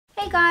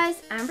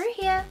guys, Amberoo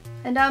here,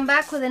 and I'm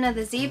back with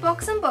another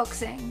ZBOX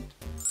unboxing.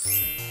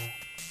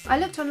 I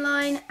looked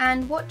online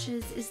and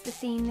watches is the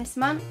theme this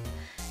month,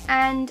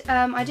 and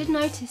I did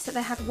notice that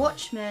they had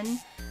Watchmen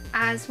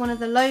as one of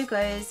the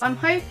logos. I'm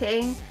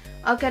hoping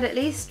I'll get at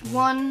least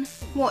one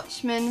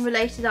Watchmen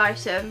related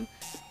item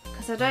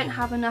because I don't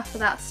have enough of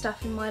that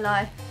stuff in my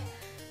life,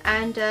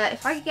 and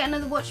if I could get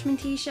another Watchmen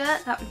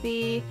t-shirt that would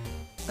be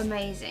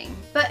amazing.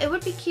 But it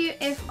would be cute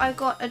if I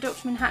got a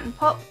Dr. Manhattan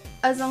Pop,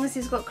 as long as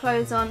he's got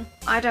clothes on.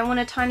 I don't want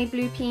a tiny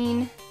blue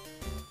peen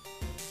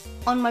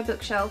on my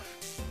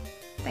bookshelf.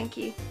 Thank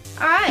you.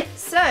 Alright,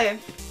 so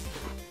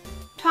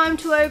time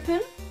to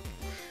open.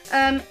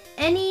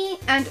 Any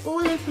and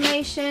all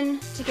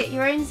information to get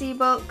your own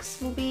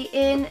ZBOX will be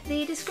in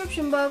the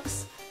description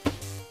box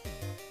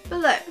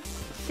below.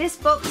 This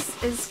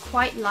box is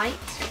quite light,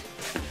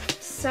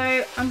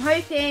 so I'm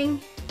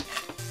hoping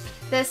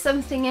there's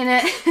something in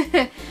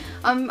it.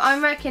 I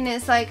reckon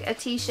it's like a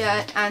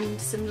t-shirt and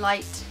some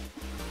light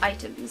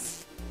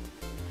items.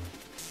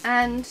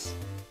 And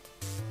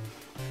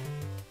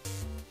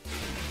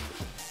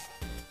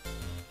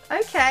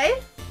okay.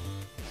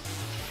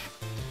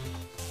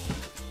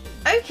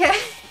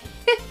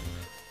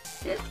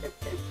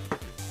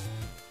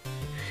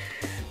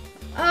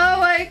 Oh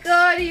my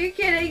god, are you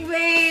kidding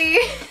me?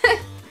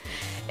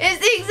 It's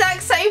the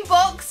exact same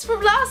box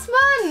from last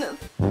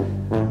month.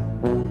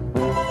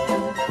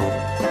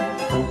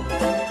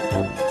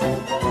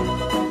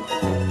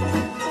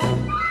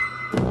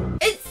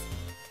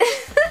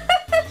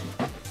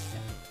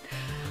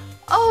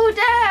 Oh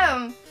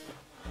damn!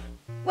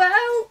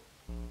 Well,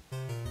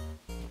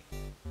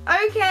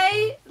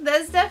 okay,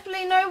 there's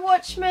definitely no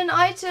Watchmen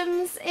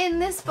items in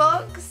this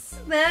box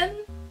then.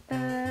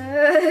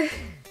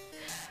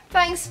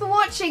 Thanks for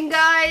watching,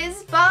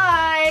 guys,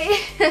 bye!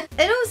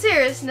 In all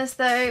seriousness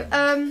though,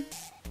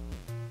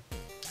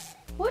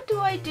 what do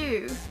I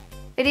do?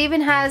 It even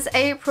has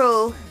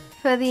April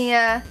for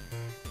the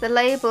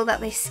label that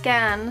they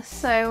scan,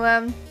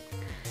 so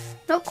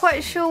not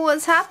quite sure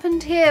what's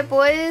happened here,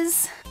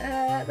 boys.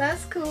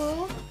 That's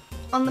cool.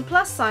 On the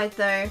plus side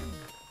though,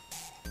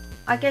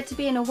 I get to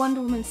be in a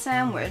Wonder Woman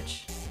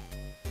sandwich.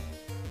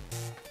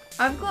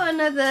 I've got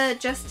another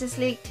Justice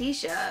League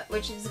t-shirt,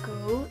 which is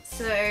cool,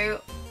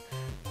 so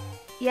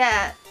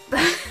yeah.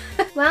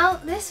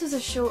 Well, this was a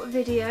short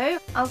video.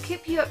 I'll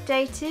keep you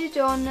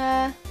updated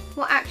on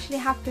what actually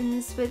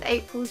happens with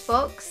April's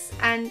box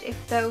and if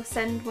they'll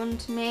send one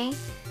to me.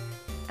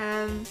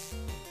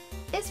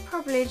 It's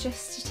probably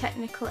just a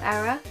technical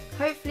error.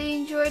 Hopefully you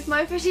enjoyed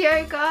my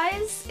video,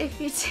 guys. If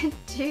you did,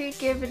 do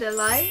give it a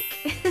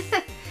like.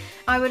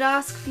 I would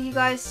ask for you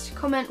guys to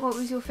comment what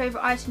was your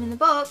favourite item in the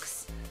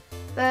box,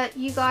 but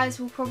you guys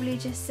will probably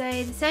just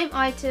say the same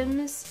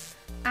items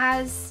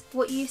as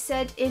what you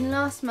said in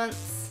last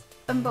month's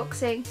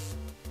unboxing.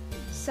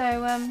 So,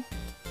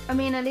 I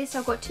mean, at least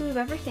I've got 2 of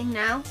everything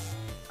now.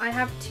 I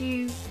have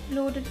 2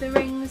 Lord of the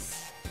Rings.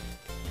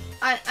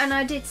 And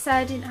I did say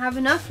I didn't have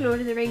enough Lord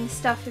of the Rings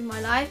stuff in my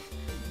life,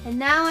 and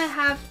now I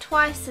have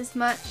twice as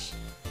much,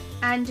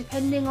 and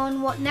depending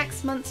on what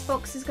next month's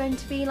box is going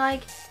to be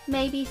like,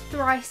 maybe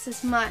thrice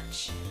as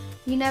much.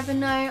 You never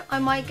know, I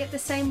might get the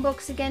same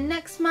box again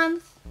next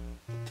month.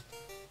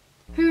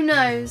 Who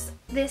knows,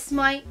 this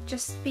might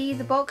just be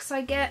the box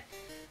I get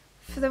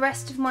for the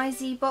rest of my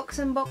ZBOX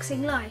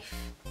unboxing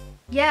life.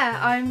 Yeah,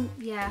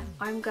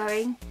 I'm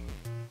going.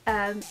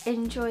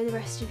 Enjoy the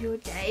rest of your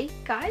day,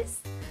 guys.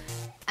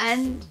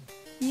 And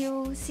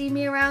you'll see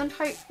me around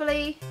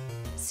hopefully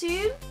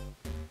soon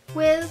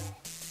with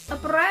a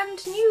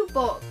brand new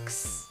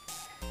box.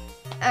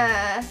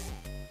 Yeah.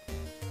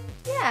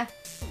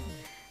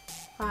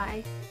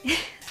 Bye.